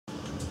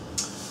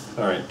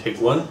Alright, take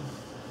one.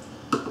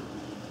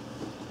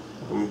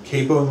 I'm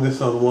capoing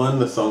this on one.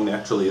 The song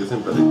naturally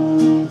isn't, but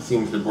it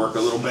seems to work a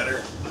little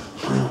better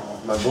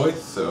with my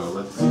voice, so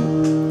let's see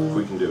if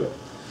we can do it.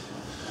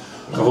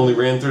 I've only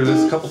ran through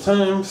this a couple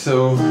times,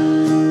 so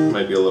it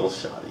might be a little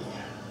shoddy.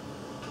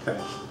 Okay.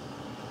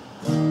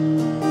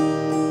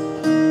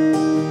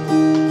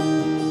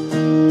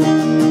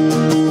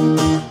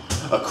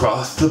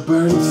 Across the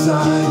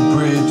Burnside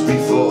Bridge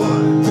before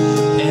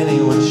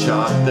anyone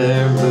shot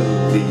their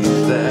movies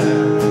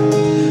there,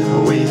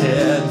 we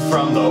hid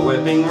from the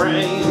whipping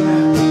rain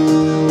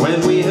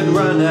when we had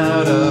run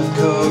out of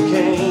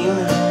cocaine.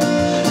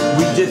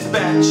 We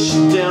dispatched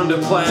down to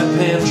Plaid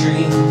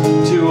Pantry,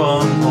 2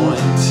 on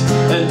Point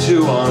and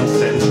 2 on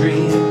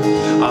Sentry.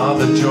 All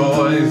the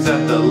joys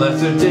that the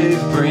lesser days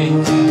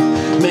bring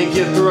make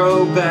you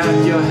throw back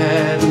your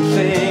head and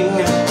sing,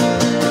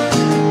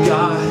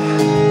 God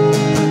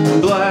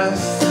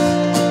bless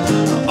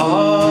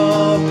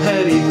all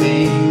petty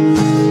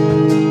thieves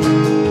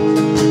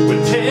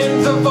with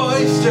tins of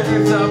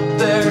oysters up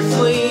their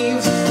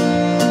sleeves.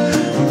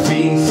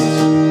 Feast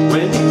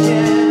when you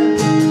can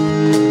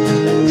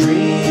and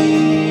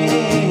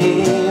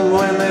dream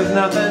when there's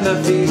nothing to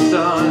feast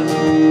on.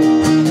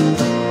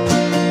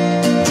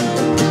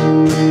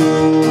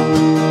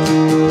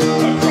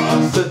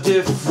 Across a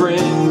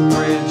different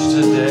bridge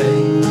today,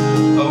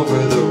 over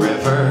the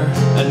river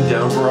and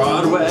down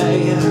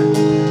Broadway.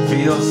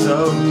 Feels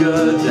so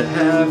good to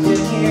have you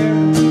here.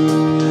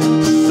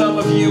 Some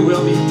of you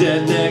will be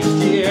dead next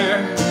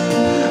year.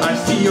 I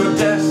see your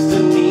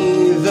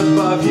destinies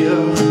above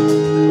you,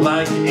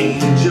 like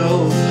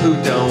angels who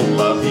don't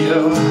love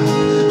you.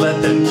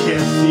 Let them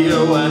kiss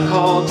you and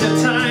hold you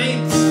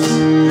tight,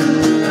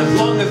 as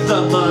long as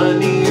the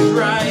money's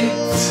right.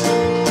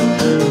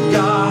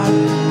 God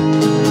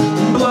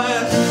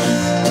bless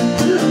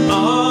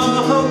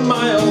all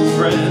my old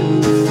friends.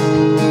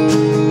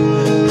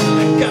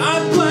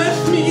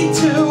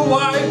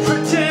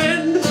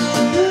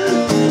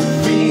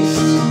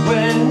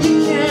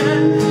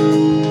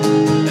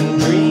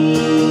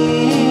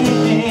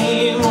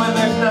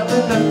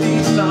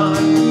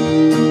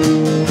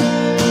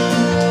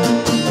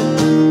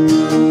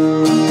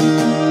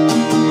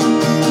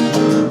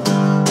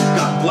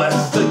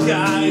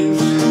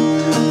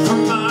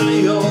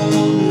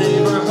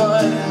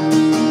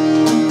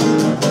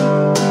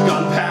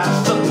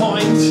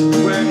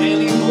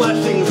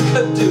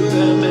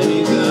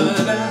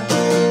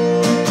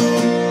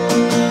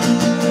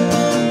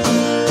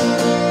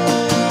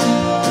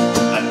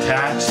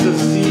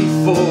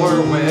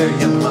 Where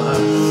you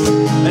must,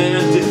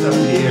 and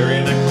disappear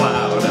in a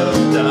cloud of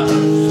dust.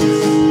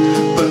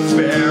 But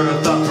spare a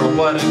thought for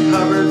what it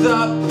covers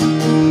up.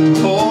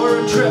 Pour a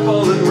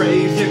triple and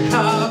raise your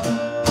cup.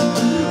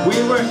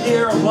 We were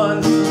here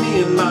once,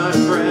 me and my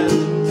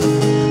friends,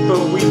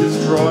 but we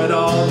destroyed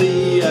all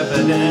the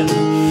evidence.